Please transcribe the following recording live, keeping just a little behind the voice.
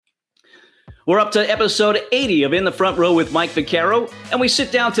We're up to episode 80 of In the Front Row with Mike Vaccaro, and we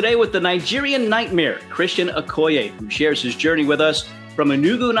sit down today with the Nigerian Nightmare, Christian Okoye, who shares his journey with us from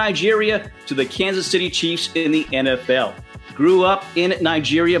Enugu, Nigeria to the Kansas City Chiefs in the NFL. Grew up in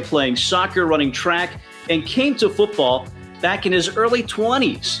Nigeria playing soccer, running track, and came to football back in his early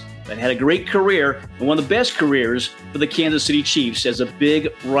 20s, but had a great career and one of the best careers for the Kansas City Chiefs as a big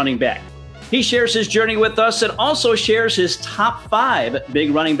running back. He shares his journey with us and also shares his top 5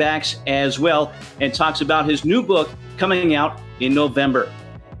 big running backs as well, and talks about his new book coming out in November.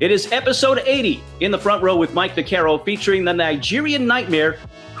 It is episode 80 In the Front Row with Mike Vaccaro, featuring the Nigerian Nightmare,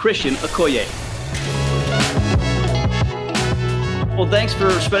 Christian Okoye. Well, thanks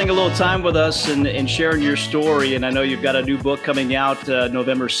for spending a little time with us and sharing your story. And I know you've got a new book coming out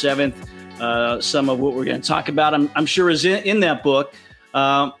November 7th. Some of what we're going to talk about, I'm sure, is in that book.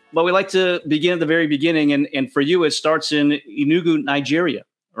 But we like to begin at the very beginning. And for you, it starts in Enugu, Nigeria,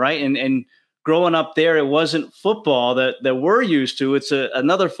 right? And growing up there, it wasn't football that we're used to. It's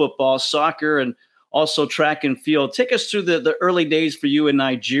another football, soccer, and also track and field. Take us through the early days for you in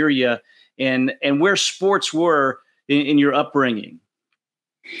Nigeria and where sports were in your upbringing.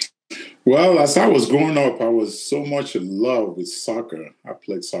 Well, as I was growing up, I was so much in love with soccer. I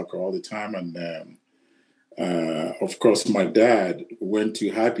played soccer all the time. And of course, my dad went too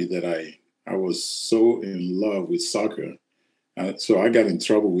happy that I was so in love with soccer. So I got in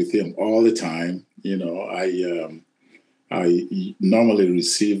trouble with him all the time. You know, I normally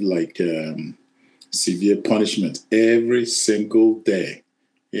received severe punishment every single day.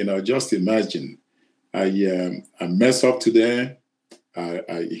 You know, just imagine. I mess up today,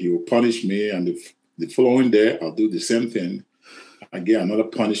 he will punish me, and the following day I'll do the same thing. I get another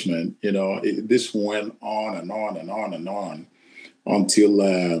punishment. You know, this went on and on and on and on until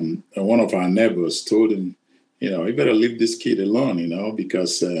one of our neighbors told him, you know, you better leave this kid alone, you know,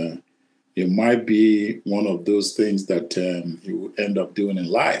 because it might be one of those things that he will end up doing in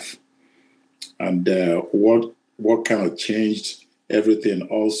life. And what kind of changed everything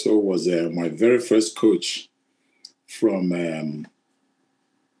also was my very first coach from in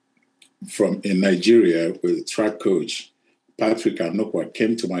Nigeria, with a track coach, Patrick Anoka,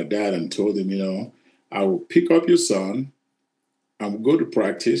 came to my dad and told him, you know, I will pick up your son and we'll go to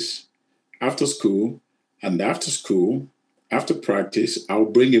practice after school, and after practice, I'll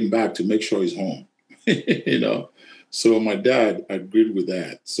bring him back to make sure he's home. You know, so my dad agreed with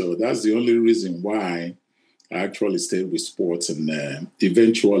that. So that's the only reason why I actually stayed with sports, and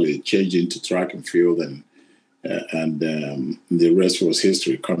eventually changed into track and field, and the rest was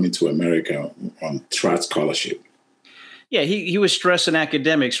history, coming to America on track scholarship. Yeah, he was stressing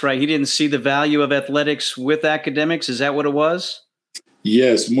academics, right? He didn't see the value of athletics with academics. Is that what it was?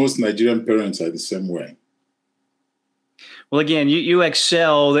 Yes, most Nigerian parents are the same way. Well, again, you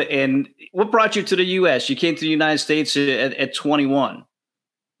excelled. And what brought you to the U.S.? You came to the United States at 21.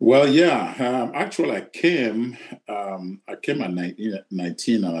 Well, yeah. Actually, I came at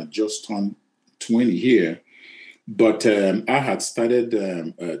 19, and I just turned 20 here. But I had started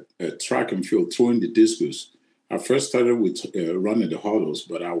a track and field, throwing the discus. I first started with running the hurdles,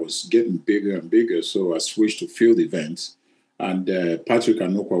 but I was getting bigger and bigger, so I switched to field events. And Patrick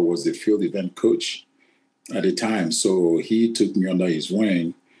Anoka was the field event coach at the time, so he took me under his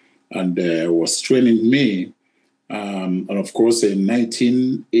wing and was training me. And of course, in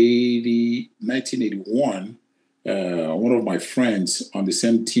 1981, one of my friends on the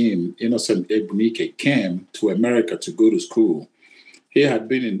same team, Innocent Ebunike, came to America to go to school. He had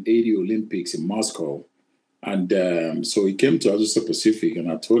been in 80 Olympics in Moscow. And so he came to Azusa Pacific,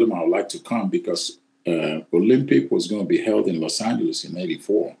 and I told him I would like to come because Olympic was going to be held in Los Angeles in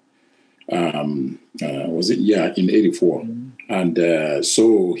 84. Was it? Yeah, in 84. Mm-hmm. And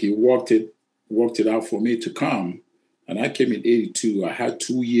so he worked it out for me to come. And I came in 82. I had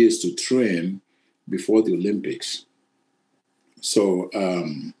 2 years to train before the Olympics. So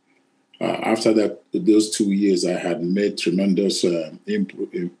after that, those 2 years, I had made tremendous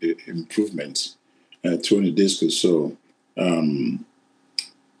improvements throwing the discus. So,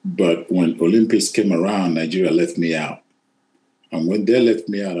 but when Olympics came around, Nigeria left me out. And when they left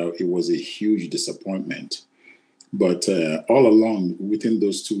me out, it was a huge disappointment. But all along, within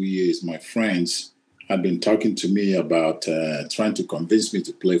those 2 years, my friends had been talking to me about trying to convince me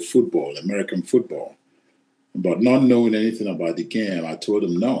to play football, American football. But not knowing anything about the game, I told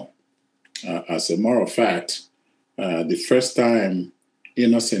them no. As a matter of fact, the first time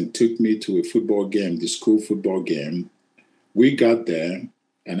Innocent took me to a football game, the school football game, we got there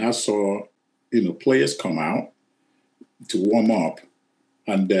and I saw, players come out to warm up.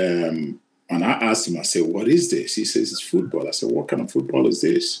 And I asked him, I said, what is this? He says, it's football. I said, what kind of football is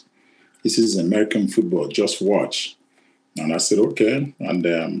this? This is American football. Just watch. And I said, okay.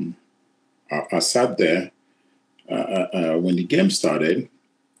 And I sat there. When the game started,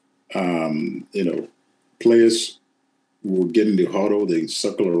 players would get in the huddle. They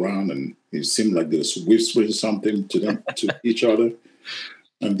circle around, and it seemed like they were whispering something to them, to each other.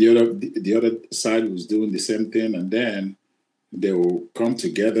 And the other side was doing the same thing. And then they will come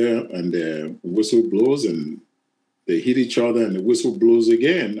together, and the whistle blows, and they hit each other, and the whistle blows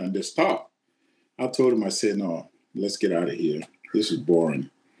again, and they stop. I told him, I said, no, let's get out of here. This is boring.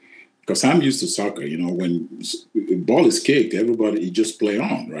 Because I'm used to soccer, when the ball is kicked, everybody, you just play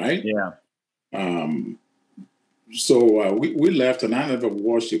on, right? Yeah. So we left, and I never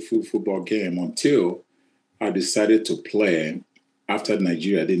watched a full football game until I decided to play after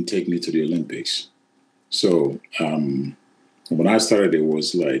Nigeria didn't take me to the Olympics. So when I started, it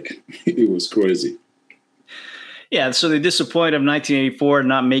was like, it was crazy. Yeah, so the disappointment of 1984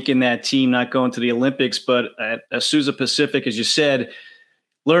 not making that team, not going to the Olympics, but at Azusa Pacific, as you said,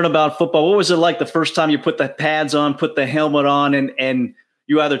 learn about football. What was it like the first time you put the pads on, put the helmet on, and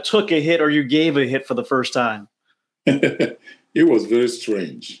you either took a hit or you gave a hit for the first time? It was very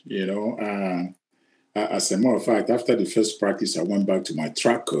strange, As a matter of fact, after the first practice, I went back to my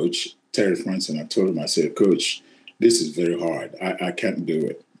track coach, Terry Franson. I told him, I said, Coach, this is very hard. I can't do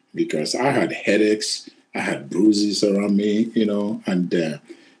it because I had headaches. I had bruises around me, and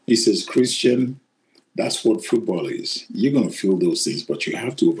he says, Christian, that's what football is. You're going to feel those things, but you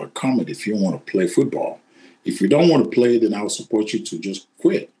have to overcome it if you want to play football. If you don't want to play, then I'll support you to just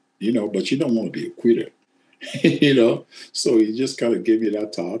quit, but you don't want to be a quitter, So he just kind of gave me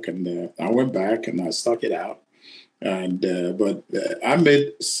that talk, and I went back and I stuck it out. And but I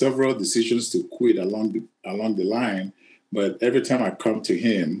made several decisions to quit along the line. But every time I come to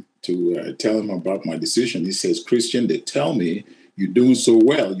him to tell him about my decision, he says, Christian, they tell me you're doing so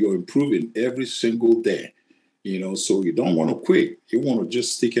well. You're improving every single day, so you don't want to quit. You want to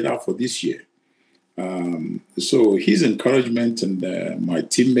just stick it out for this year. So his encouragement and my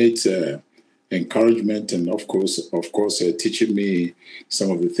teammates' encouragement, and of course, teaching me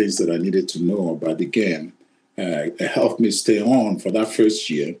some of the things that I needed to know about the game helped me stay on for that first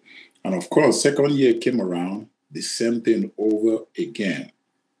year. And of course, second year came around, the same thing over again.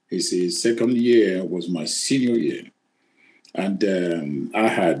 His second year was my senior year. And I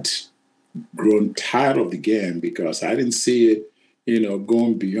had grown tired of the game because I didn't see it,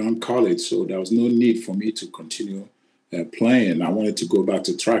 going beyond college. So there was no need for me to continue playing. I wanted to go back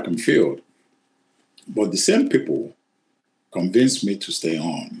to track and field. But the same people convinced me to stay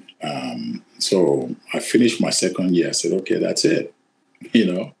on. So I finished my second year. I said, okay, that's it,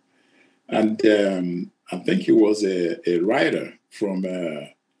 And I think it was a writer from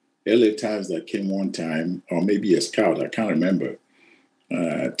LA Times that came one time, or maybe a scout, I can't remember,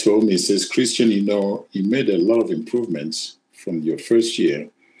 told me, says, Christian, you made a lot of improvements from your first year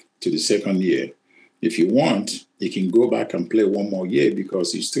to the second year. If you want, you can go back and play one more year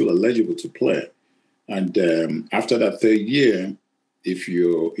because you're still eligible to play. And after that third year, if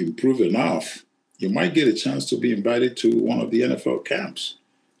you improve enough, you might get a chance to be invited to one of the NFL camps,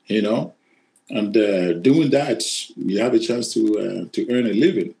 And doing that, you have a chance to earn a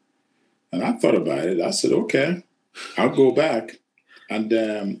living. And I thought about it. I said, okay, I'll go back. And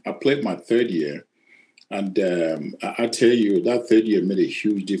I played my third year. And I tell you, that third year made a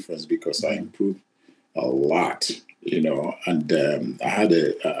huge difference because I improved a lot, And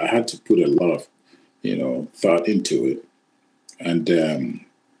I had to put a lot of, thought into it. And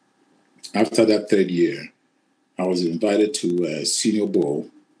after that third year, I was invited to a Senior Bowl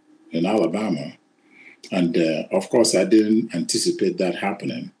in Alabama. And of course, I didn't anticipate that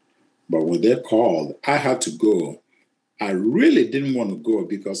happening. But when they called, I had to go. I really didn't want to go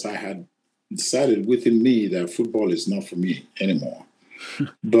because I had decided within me that football is not for me anymore.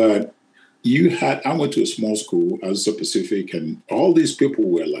 But I went to a small school, Azusa Pacific, and all these people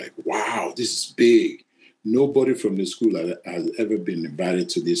were like, wow, this is big. Nobody from the school has ever been invited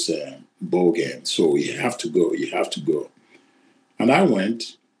to this bowl game. So you have to go. And I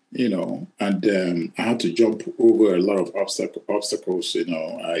went, and I had to jump over a lot of obstacles.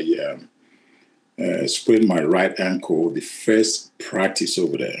 I sprained my right ankle the first practice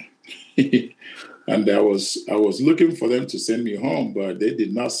over there. And I was looking for them to send me home, but they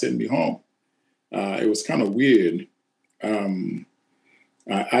did not send me home. It was kind of weird. I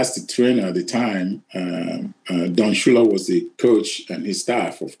asked the trainer at the time, Don Shula was the coach and his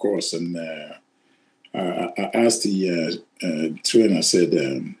staff, of course, and I asked the trainer, I said,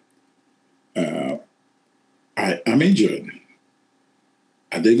 I'm injured.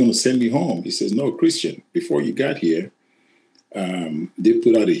 Are they going to send me home? He says, no, Christian, before you got here, they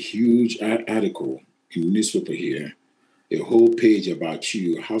put out a huge article in the newspaper here, a whole page about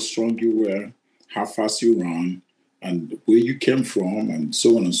you, how strong you were, how fast you run, and where you came from, and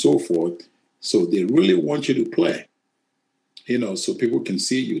so on and so forth. So they really want you to play, so people can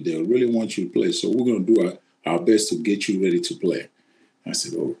see you. They really want you to play. So we're going to do our best to get you ready to play. I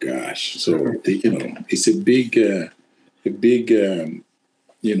said, oh, gosh. So, it's a big,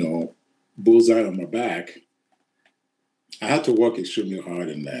 bullseye on my back. I had to work extremely hard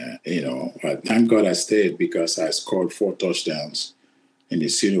in there. Thank God I stayed because I scored 4 touchdowns in the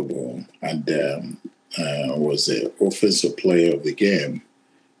Senior Bowl and was the offensive player of the game.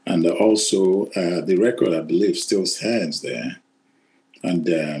 And also the record, I believe, still stands there. And,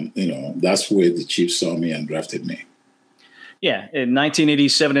 that's where the Chiefs saw me and drafted me. Yeah, in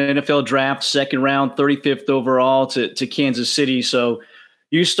 1987 NFL draft, second round, 35th overall to Kansas City. So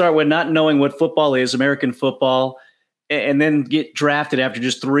you start with not knowing what football is, American football, and then get drafted after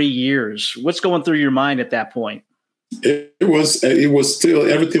just 3 years. What's going through your mind at that point? It was still,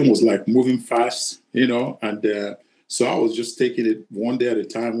 everything was like moving fast, and so I was just taking it one day at a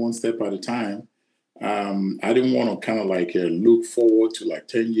time, one step at a time. I didn't want to kind of like look forward to like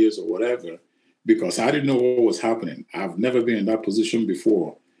 10 years or whatever, because I didn't know what was happening. I've never been in that position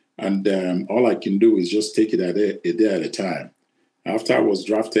before. And all I can do is just take it a day at a time. After I was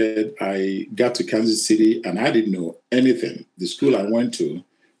drafted, I got to Kansas City and I didn't know anything. The school I went to,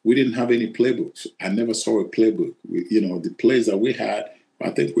 we didn't have any playbooks. I never saw a playbook. The plays that we had, I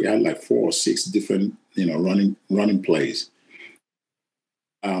think we had like 4 or 6 different, running plays.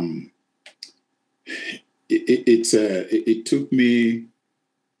 It took me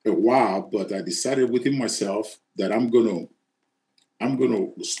a while, but I decided within myself that I'm gonna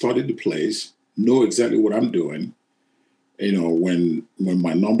study the plays, know exactly what I'm doing, when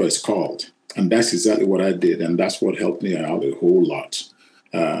my number is called. And that's exactly what I did, and that's what helped me out a whole lot.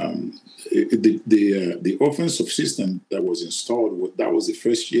 The offensive system that was installed, that was the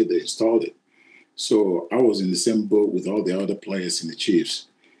first year they installed it. So I was in the same boat with all the other players in the Chiefs.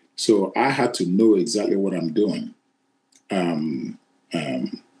 So I had to know exactly what I'm doing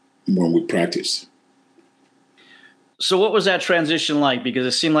when we practiced. So what was that transition like? Because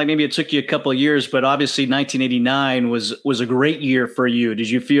it seemed like maybe it took you a couple of years, but obviously 1989 was a great year for you. Did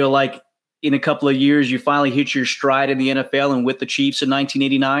you feel like in a couple of years you finally hit your stride in the NFL and with the Chiefs in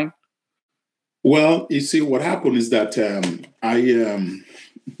 1989? Well, you see, what happened is that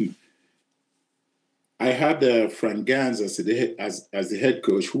I had Frank Gans as the head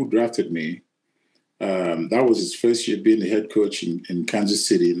coach who drafted me. That was his first year being the head coach in Kansas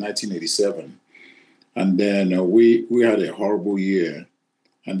City in 1987. And then we had a horrible year.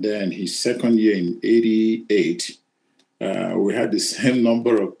 And then his second year in 88, we had the same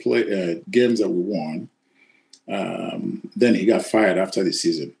number of games that we won. Then he got fired after the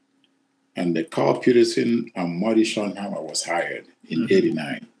season. And Carl Peterson and Marty Schottenheimer was hired in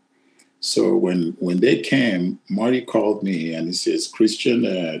 89. So when they came, Marty called me and he says, Christian,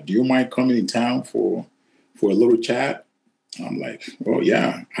 do you mind coming in town for a little chat? I'm like, oh,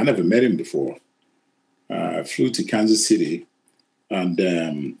 yeah. I never met him before. I flew to Kansas City and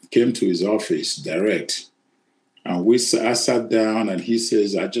came to his office direct. And I sat down and he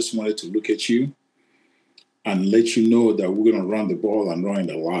says, I just wanted to look at you and let you know that we're going to run the ball and run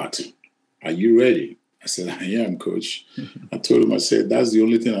it a lot. Are you ready? I said, I am, coach. I told him, I said, that's the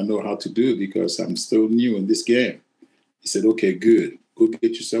only thing I know how to do because I'm still new in this game. He said, okay, good. Go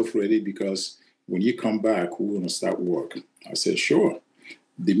get yourself ready because when you come back, we're going to start work. I said, sure.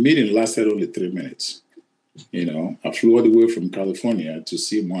 The meeting lasted only 3 minutes. I flew all the way from California to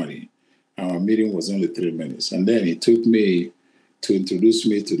see Marty. Our meeting was only 3 minutes. And then he took me to introduce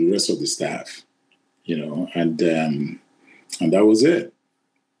me to the rest of the staff, and that was it.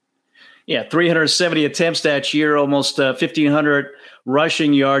 Yeah, 370 attempts that year, almost 1,500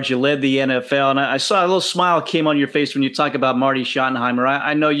 rushing yards. You led the NFL. And I saw a little smile came on your face when you talk about Marty Schottenheimer.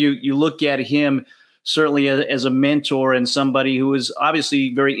 I know you look at him certainly as a mentor and somebody who is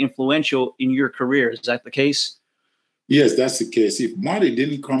obviously very influential in your career. Is that the case? Yes, that's the case. If Marty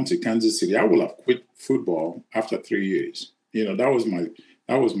didn't come to Kansas City, I would have quit football after 3 years. That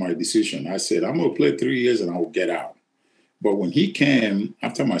was my decision. I said, I'm going to play 3 years and I will get out. But when he came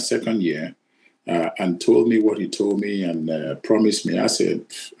after my second year and told me what he told me and promised me, I said,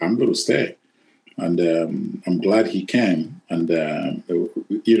 I'm going to stay. And I'm glad he came. And,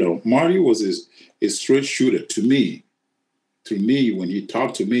 Marty was a straight shooter to me. To me, when he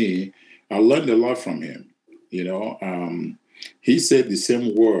talked to me, I learned a lot from him. He said the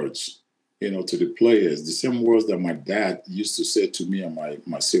same words, to the players, the same words that my dad used to say to me and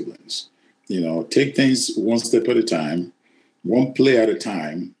my siblings. Take things one step at a time. one play at a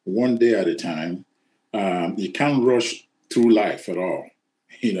time, one day at a time. You can't rush through life at all,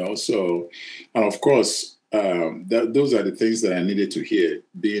 So, and of course, those are the things that I needed to hear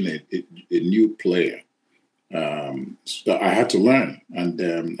being a new player. So I had to learn,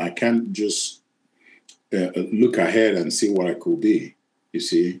 and I can't just look ahead and see what I could be, you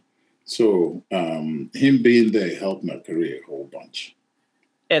see. So him being there helped my career a whole bunch.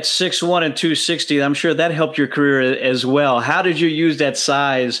 At 6'1" and 260, I'm sure that helped your career as well. How did you use that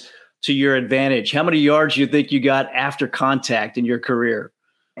size to your advantage? How many yards do you think you got after contact in your career?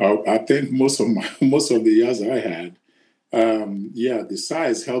 I think most of the years I had, the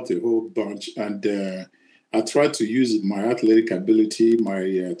size helped a whole bunch, and I tried to use my athletic ability,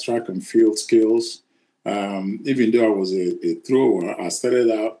 my track and field skills. Even though I was a thrower, I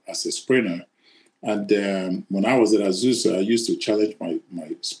started out as a sprinter. And when I was at Azusa, I used to challenge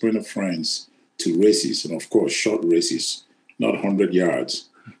my sprinter friends to races, and of course, short races, not 100 yards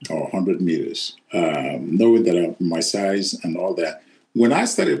or 100 meters, knowing that my size and all that. When I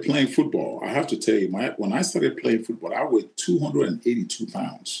started playing football, I have to tell you, when I started playing football, I weighed 282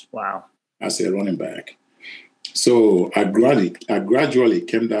 pounds. Wow. As a running back. So I gradually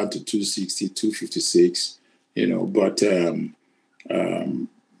came down to 260, 256, but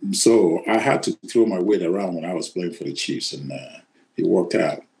so I had to throw my weight around when I was playing for the Chiefs, and it worked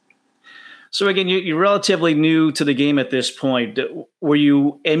out. So again, you're relatively new to the game at this point. Were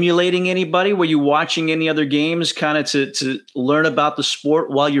you emulating anybody? Were you watching any other games kind of to learn about the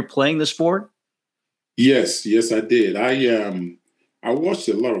sport while you're playing the sport? Yes, I did. I watched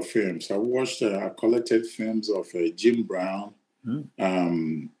a lot of films. I collected films of Jim Brown,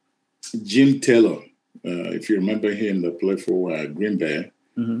 Jim Taylor, if you remember him, that played for Green Bay.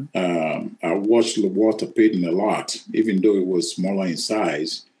 Mm-hmm. I watched Walter Payton a lot, even though he was smaller in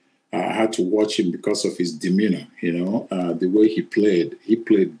size. I had to watch him because of his demeanor, the way he played. He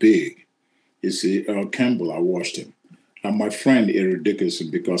played big. You see, Earl Campbell, I watched him. And my friend Eric Dickerson,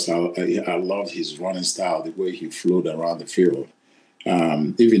 because I loved his running style, the way he flowed around the field.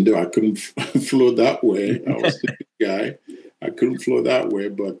 Even though I couldn't flow that way, I was a big guy. I couldn't flow that way,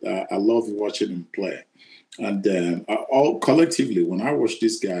 but I loved watching him play. And all collectively, when I watch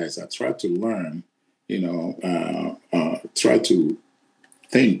these guys, I try to learn, try to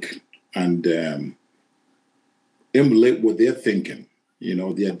think and emulate what they're thinking,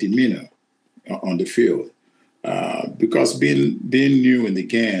 their demeanor on the field. Because being new in the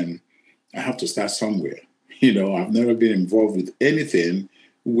game, I have to start somewhere. I've never been involved with anything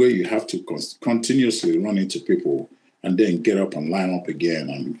where you have to continuously run into people and then get up and line up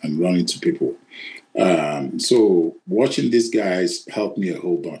again and run into people. So watching these guys helped me a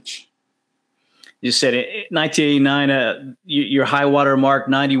whole bunch. You said in 1989, your high water mark,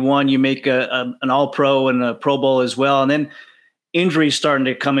 91, you make an All-Pro and a Pro Bowl as well. And then injuries starting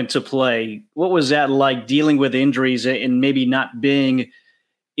to come into play. What was that like, dealing with injuries and maybe not being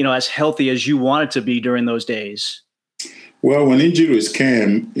as healthy as you wanted to be during those days? Well, when injuries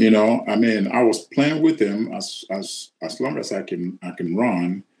came, I was playing with them as long as I can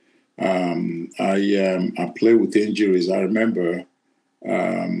run. I play with injuries. I remember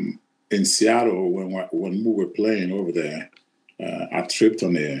in Seattle when we were playing over there, I tripped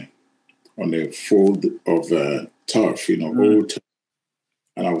on a fold of turf, old turf,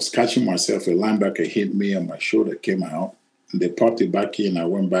 and I was catching myself. A linebacker hit me and my shoulder came out. They popped it back in. I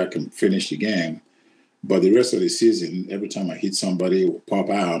went back and finished the game. But the rest of the season, every time I hit somebody, it would pop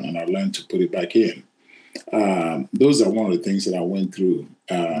out, and I learned to put it back in. Those are one of the things that I went through.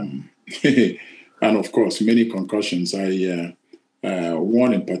 And, of course, many concussions.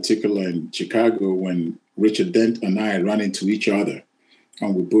 One in particular in Chicago when Richard Dent and I ran into each other,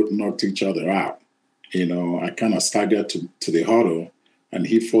 and we both knocked each other out. I kind of staggered to the huddle, and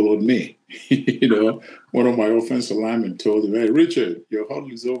he followed me. One of my offensive linemen told him, "Hey, Richard, your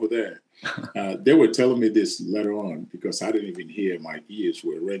huddle is over there." They were telling me this later on because I didn't even hear. My ears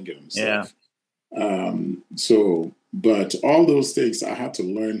were ringing and stuff. Yeah. But all those things, I had to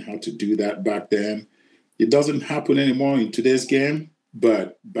learn how to do that back then. It doesn't happen anymore in today's game,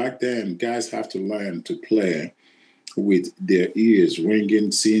 but back then, guys have to learn to play with their ears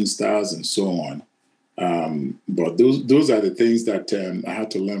ringing, seeing stars, and so on. But those are the things that I had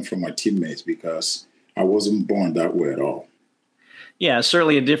to learn from my teammates because I wasn't born that way at all. Yeah,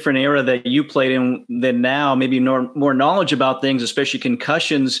 certainly a different era that you played in than now. Maybe more knowledge about things, especially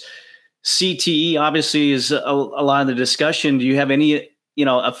concussions. CTE obviously is a lot of the discussion. Do you have any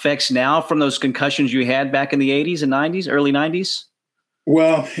effects now from those concussions you had back in the 80s and 90s, early 90s?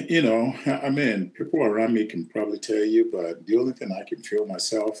 Well, people around me can probably tell you, but the only thing I can feel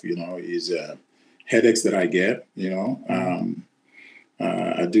myself, is headaches that I get.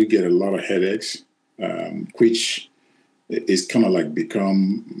 I do get a lot of headaches, which is kind of like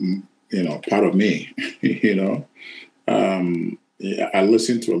become, part of me. I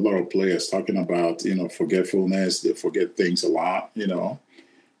listen to a lot of players talking about, forgetfulness. They forget things a lot,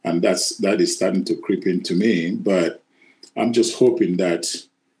 and that is starting to creep into me. But I'm just hoping that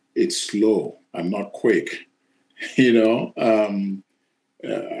it's slow and not quick. I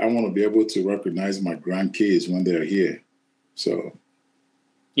want to be able to recognize my grandkids when they're here. So.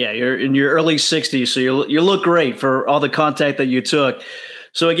 Yeah, you're in your early 60s, so you look great for all the contact that you took.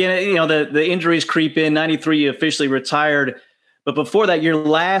 So again, the injuries creep in. 93, you officially retired. But before that, your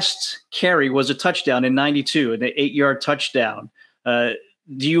last carry was a touchdown in 92, an 8-yard touchdown. Do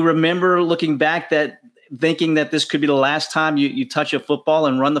you remember looking back thinking that this could be the last time you touch a football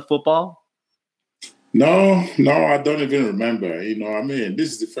and run the football? No, I don't even remember.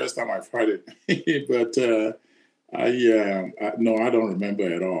 This is the first time I've heard it. But I don't remember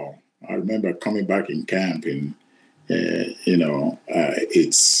at all. I remember coming back in camp and, it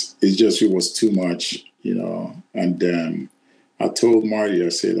was too much, and I told Marty, I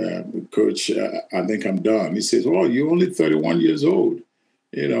said, Coach, I think I'm done. He says, oh, you're only 31 years old.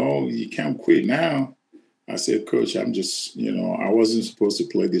 You can't quit now. I said, Coach, I'm just, I wasn't supposed to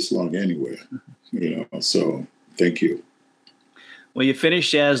play this long anyway, so thank you. Well, you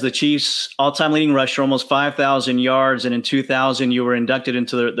finished as the Chiefs' all-time leading rusher, almost 5,000 yards, and in 2000, you were inducted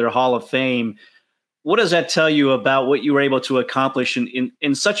into their Hall of Fame. What does that tell you about what you were able to accomplish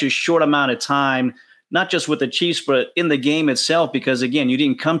in such a short amount of time, not just with the Chiefs, but in the game itself? Because, again, you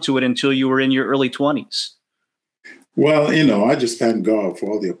didn't come to it until you were in your early 20s. Well, I just thank God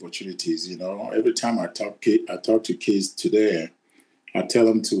for all the opportunities. Every time I talk to kids today, I tell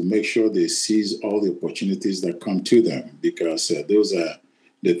them to make sure they seize all the opportunities that come to them, because those are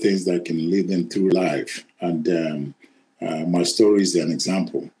the things that can lead them through life. And my story is an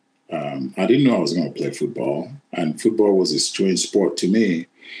example. I didn't know I was going to play football, and football was a strange sport to me.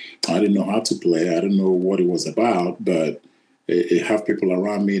 I didn't know how to play. I didn't know what it was about, but I have people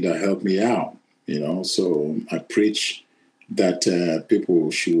around me that help me out, So I preach that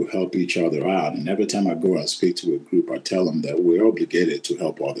people should help each other out. And every time I go and speak to a group, I tell them that we're obligated to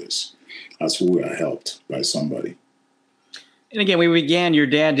help others as we are helped by somebody. And again, we began, your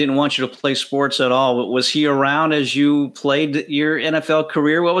dad didn't want you to play sports at all. Was he around as you played your NFL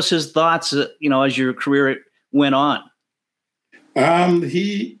career? What was his thoughts, as your career went on?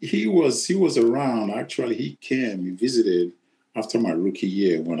 He was around. Actually, he visited after my rookie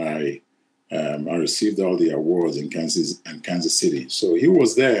year when I received all the awards in Kansas City. So he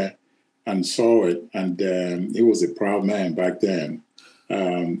was there and saw it, and he was a proud man back then.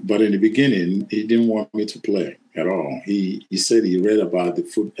 But in the beginning, he didn't want me to play at all. He said he read about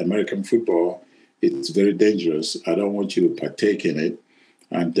the American football. It's very dangerous. I don't want you to partake in it.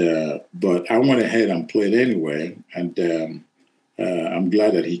 And but I went ahead and played anyway, and I'm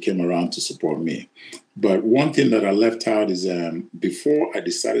glad that he came around to support me. But one thing that I left out is before I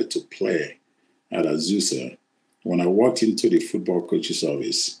decided to play at Azusa, when I walked into the football coach's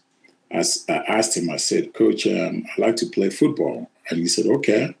office, I asked him, I said, Coach, I'd like to play football. And he said,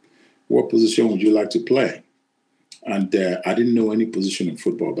 okay, what position would you like to play? And I didn't know any position in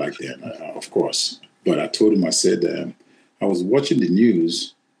football back then, of course. But I told him, I said, I was watching the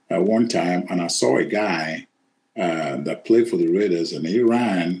news at one time, and I saw a guy that played for the Raiders, and he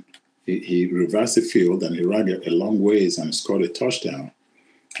ran, he reversed the field, and he ran a long ways and scored a touchdown.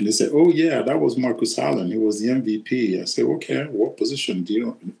 And they said, oh, yeah, that was Marcus Allen. He was the MVP. I said, okay, what position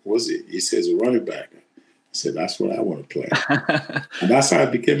was he? He says, running back. I said, that's what I want to play. And that's how I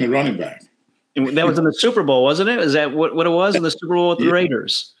became a running back. And that was in the Super Bowl, wasn't it? Is that what it was in the Super Bowl with the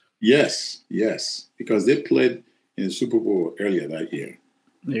Raiders? Yes, because they played in the Super Bowl earlier that year.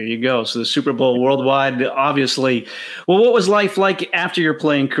 There you go. So the Super Bowl worldwide, obviously. Well, what was life like after your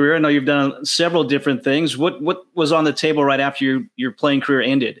playing career? I know you've done several different things. What was on the table right after your playing career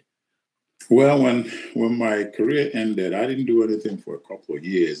ended? Well, when my career ended, I didn't do anything for a couple of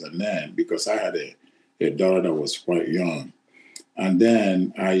years. And then, because I had a daughter that was quite young, and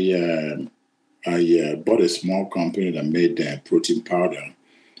then I bought a small company that made protein powder.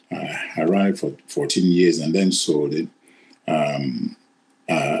 I ran it for 14 years and then sold it.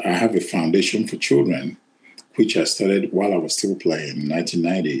 I have a foundation for children, which I started while I was still playing in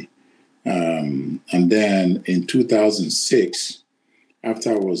 1990. And then in 2006,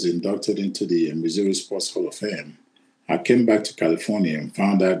 after I was inducted into the Missouri Sports Hall of Fame, I came back to California and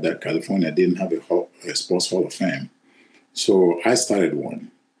found out that California didn't have a Sports Hall of Fame. So I started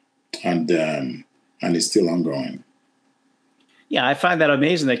one, and it's still ongoing. Yeah, I find that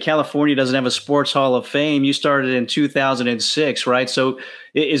amazing that California doesn't have a sports hall of fame. You started in 2006, right? So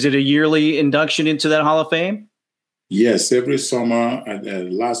is it a yearly induction into that hall of fame? Yes, every summer at the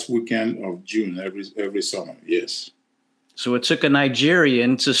last weekend of June, every summer. Yes. So it took a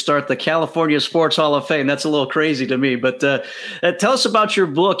Nigerian to start the California Sports Hall of Fame. That's a little crazy to me. But tell us about your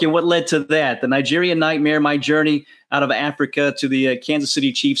book and what led to that. The Nigerian Nightmare, My Journey Out of Africa to the Kansas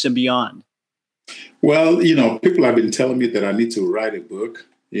City Chiefs and Beyond. Well, people have been telling me that I need to write a book,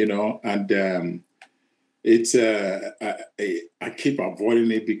 and it's I keep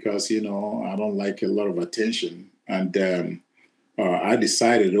avoiding it because, I don't like a lot of attention. And I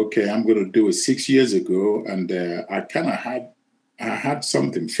decided, okay, I'm going to do it 6 years ago, and I had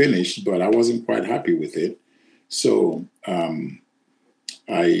something finished, but I wasn't quite happy with it. So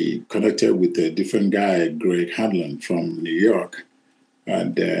I connected with a different guy, Greg Hanlon from New York,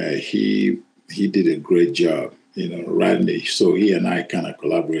 and he did a great job, writing it. So he and I kind of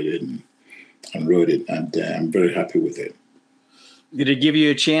collaborated and wrote it, and I'm very happy with it. Did it give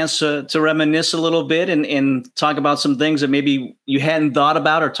you a chance to reminisce a little bit and talk about some things that maybe you hadn't thought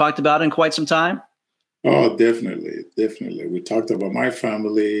about or talked about in quite some time? Oh, definitely, definitely. We talked about my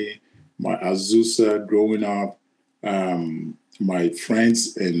family, my Azusa growing up, my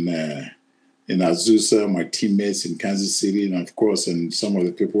friends in Azusa, my teammates in Kansas City, and of course, and some of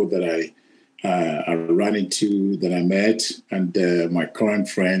the people that I ran into, that I met, and my current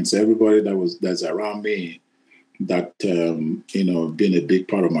friends, everybody that's around me, that been a big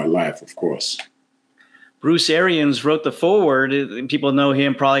part of my life, of course. Bruce Arians wrote the foreword. People know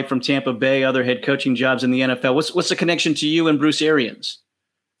him probably from Tampa Bay, other head coaching jobs in the NFL. What's the connection to you and Bruce Arians?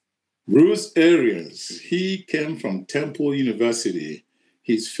 Bruce Arians, he came from Temple University.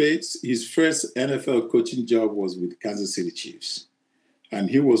 His first NFL coaching job was with Kansas City Chiefs. And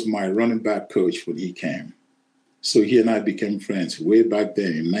he was my running back coach when he came. So he and I became friends way back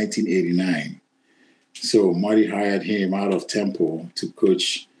then in 1989. So Marty hired him out of Temple to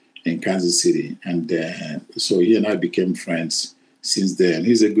coach in Kansas City. And so he and I became friends since then.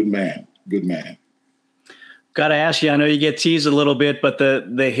 He's a good man. Got to ask you, I know you get teased a little bit, but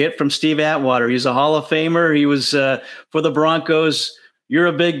the hit from Steve Atwater, he's a Hall of Famer. He was for the Broncos. You're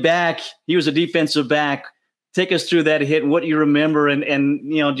a big back. He was a defensive back. Take us through that hit and what you remember. And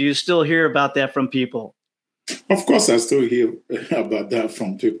do you still hear about that from people? Of course, I still hear about that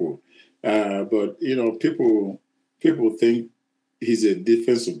from people. But people think he's a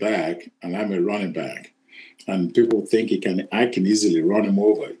defensive back and I'm a running back, and people think I can easily run him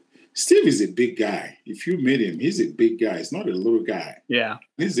over. Steve is a big guy. If you meet him, he's a big guy. He's not a little guy. Yeah,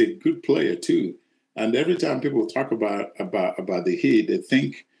 he's a good player too. And every time people talk about the hit, they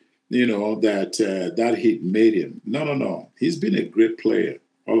think that hit made him. No. He's been a great player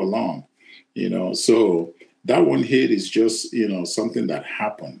all along. So. That one hit is just, something that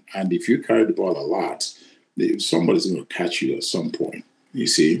happened. And if you carry the ball a lot, somebody's going to catch you at some point, you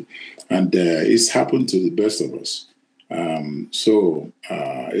see. And it's happened to the best of us. So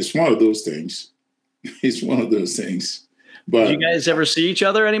it's one of those things. It's one of those things. But do you guys ever see each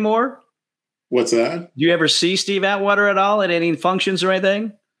other anymore? What's that? Do you ever see Steve Atwater at all at any functions or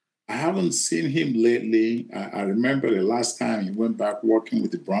anything? I haven't seen him lately. I remember the last time he went back working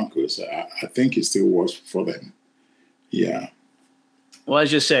with the Broncos. I think he still works for them. Yeah. Well,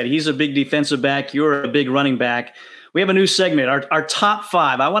 as you said, he's a big defensive back. You're a big running back. We have a new segment, our top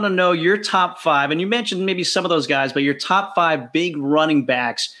five. I want to know your top five. And you mentioned maybe some of those guys, but your top five big running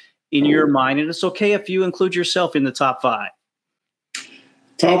backs in your mind. And it's okay if you include yourself in the top five.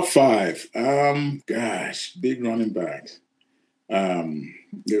 Top five. Big running backs.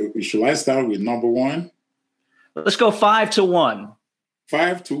 Shall I start with number one? Let's go 5-1.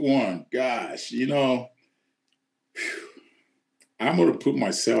 5-1. Gosh, I'm going to put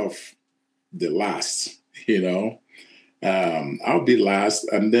myself the last, I'll be last.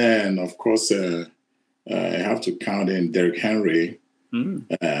 And then, of course, I have to count in Derrick Henry. You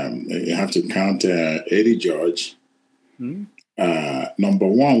have to count Eddie George. Number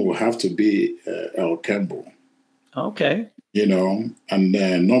one will have to be El Campbell. Okay. And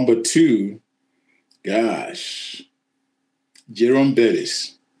then number two, Jerome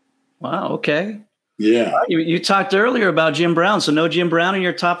Bettis. Wow, okay. Yeah. You talked earlier about Jim Brown, so no Jim Brown in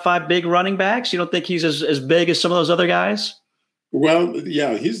your top five big running backs? You don't think he's as big as some of those other guys? Well,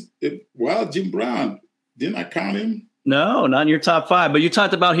 yeah, Jim Brown, didn't I count him? No, not in your top five, but you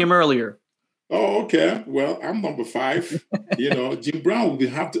talked about him earlier. Oh, okay. Well, I'm number five. Jim Brown will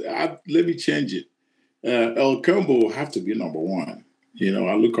have to, let me change it. El Campbell will have to be number one.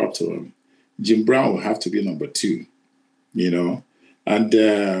 I look up to him. Jim Brown will have to be number two, and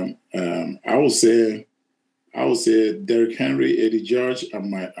I will say I would say Derrick Henry, Eddie George,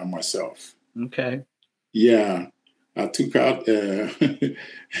 and myself. Okay. Yeah, I took out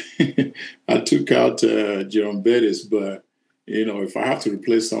Jerome Bettis, but if I have to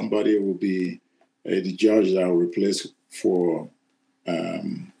replace somebody, it will be Eddie George that I will replace for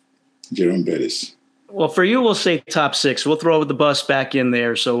Jerome Bettis. Well, for you, we'll say top six. We'll throw the bus back in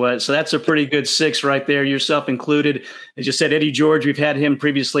there. So that's a pretty good six right there, yourself included. As you said, Eddie George, we've had him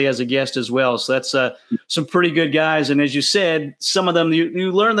previously as a guest as well. So that's some pretty good guys. And as you said, some of them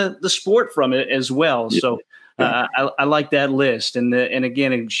you learn the sport from it as well. Yeah. So I like that list. And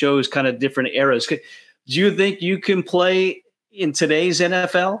again, it shows kind of different eras. Do you think you can play in today's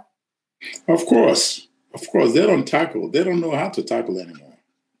NFL? Of course. They don't tackle. They don't know how to tackle anymore.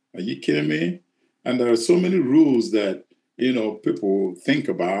 Are you kidding me? And there are so many rules that, people think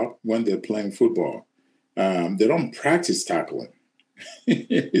about when they're playing football. They don't practice tackling.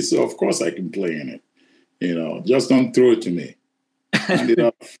 So, of course, I can play in it. Just don't throw it to me. Hand it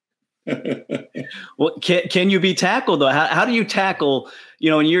off. Well, can you be tackled, though? How do you tackle,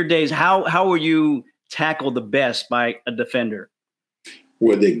 in your days, how were you tackled the best by a defender?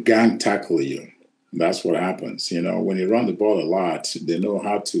 Well, they gang tackle you. That's what happens. When you run the ball a lot, they know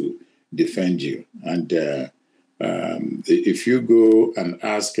how to defend you. And if you go and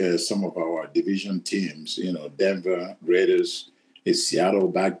ask some of our division teams, Denver, Raiders, Seattle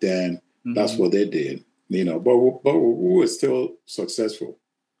back then, that's what they did, but we were still successful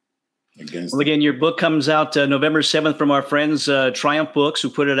against them. Again, your book comes out November 7th from our friends Triumph Books, who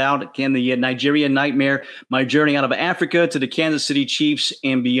put it out. Again, the Nigerian Nightmare, My Journey Out of Africa to the Kansas City Chiefs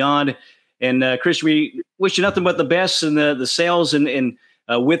and Beyond. And Chris, we wish you nothing but the best in the sales and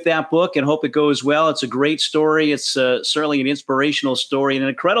with that book, and hope it goes well. It's a great story. It's certainly an inspirational story and an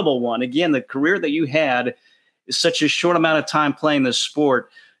incredible one. Again, the career that you had is such a short amount of time playing this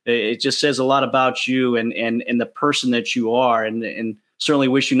sport. It just says a lot about you and the person that you are, and certainly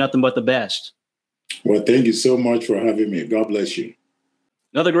wish you nothing but the best. Well, thank you so much for having me. God bless you.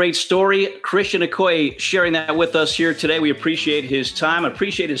 Another great story. Christian Okoye sharing that with us here today. We appreciate his time.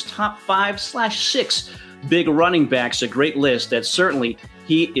 Appreciate his top 5/6 big running backs, a great list that certainly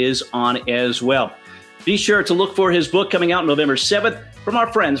he is on as well. Be sure to look for his book coming out November 7th from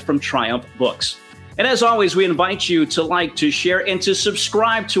our friends from Triumph Books. And as always, we invite you to like, to share, and to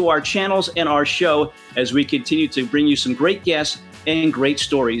subscribe to our channels and our show as we continue to bring you some great guests and great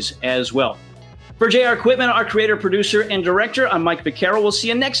stories as well. For JR Equipment, our creator, producer, and director, I'm Mike Vaccaro. We'll see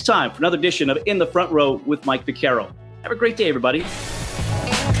you next time for another edition of In the Front Row with Mike Vaccaro. Have a great day, everybody.